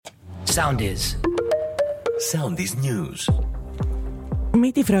Soundis. Soundis News.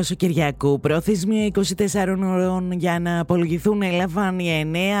 Μη τη φρόσο Κυριακού, προθεσμία 24 ώρων για να απολογηθούν έλαβαν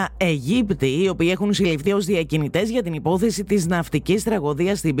οι 9 Αιγύπτιοι, οι οποίοι έχουν συλληφθεί ως διακινητές για την υπόθεση της ναυτικής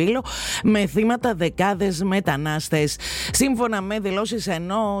τραγωδίας στην Πύλο, με θύματα δεκάδες μετανάστες. Σύμφωνα με δηλώσεις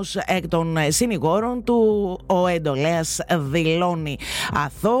ενός εκ των συνηγόρων του, ο εντολέας δηλώνει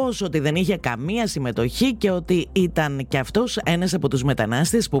αθώος ότι δεν είχε καμία συμμετοχή και ότι ήταν κι αυτός ένας από τους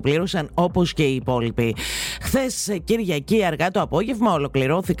μετανάστες που πλήρωσαν όπως και οι υπόλοιποι. Χθες Κυριακή αργά το απόγευμα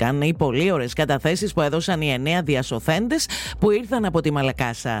ολοκληρώθηκαν οι πολύ ωραίες καταθέσεις που έδωσαν οι 9 διασωθέντες που ήρθαν από τη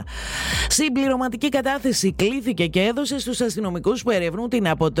Μαλακάσα. Συμπληρωματική κατάθεση κλήθηκε και έδωσε στους αστυνομικούς που ερευνούν την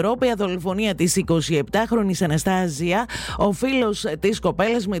αποτρόπαια δολοφονία της 27χρονης Αναστάζια, ο φίλος της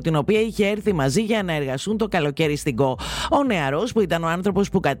κοπέλας με την οποία είχε έρθει μαζί για να εργαστούν το καλοκαίρι στην ΚΟ. Ο νεαρός, που ήταν ο άνθρωπος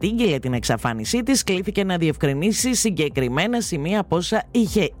που κατήγγειλε την εξαφάνισή της, κλήθηκε να διευκρινίσει συγκεκριμένα σημεία από όσα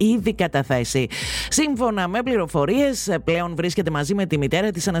είχε ήδη καταθέσει. Σύμφωνα με πληροφορίες, πλέον βρίσκεται μαζί με τη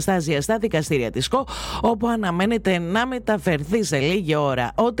μητέρα της Αναστάζιας στα δικαστήρια της ΚΟ, όπου αναμένεται να μεταφερθεί σε λίγη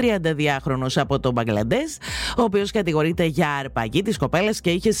ώρα ο 32χρονος από τον Μπαγκλαντές, ο οποίος κατηγορείται για αρπαγή της κοπέλας και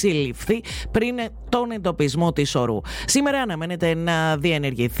είχε συλληφθεί πριν τον εντοπισμό της ορού. Σήμερα αναμένεται να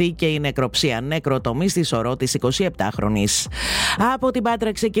διενεργηθεί και η νεκροψία νεκροτομής της ορό της 27χρονης. Από την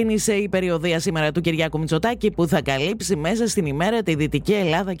Πάτρα ξεκίνησε η περιοδεία σήμερα του Κυριάκου Μητσοτάκη, που θα καλύψει μέσα στην ημέρα τη Δυτική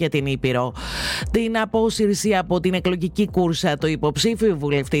Ελλάδα και την Ήπειρο. Την απόσυρση από την εκλογική κούρσα του υποψήφιου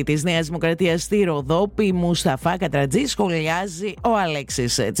βουλευτή της Νέας Δημοκρατίας στη Ροδόπη, Μουσταφά Κατρατζή, σχολιάζει ο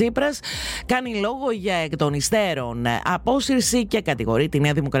Αλέξης Τσίπρας. Κάνει λόγο για εκ των υστέρων απόσυρση και κατηγορεί τη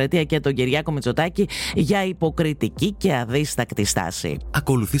Νέα Δημοκρατία και τον Κυριάκο Μητσοτάκη για υποκριτική και αδίστακτη στάση.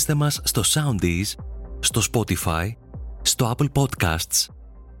 Ακολουθήστε μας στο Soundis, στο Spotify, στο Apple Podcasts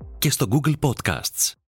και στο Google Podcasts.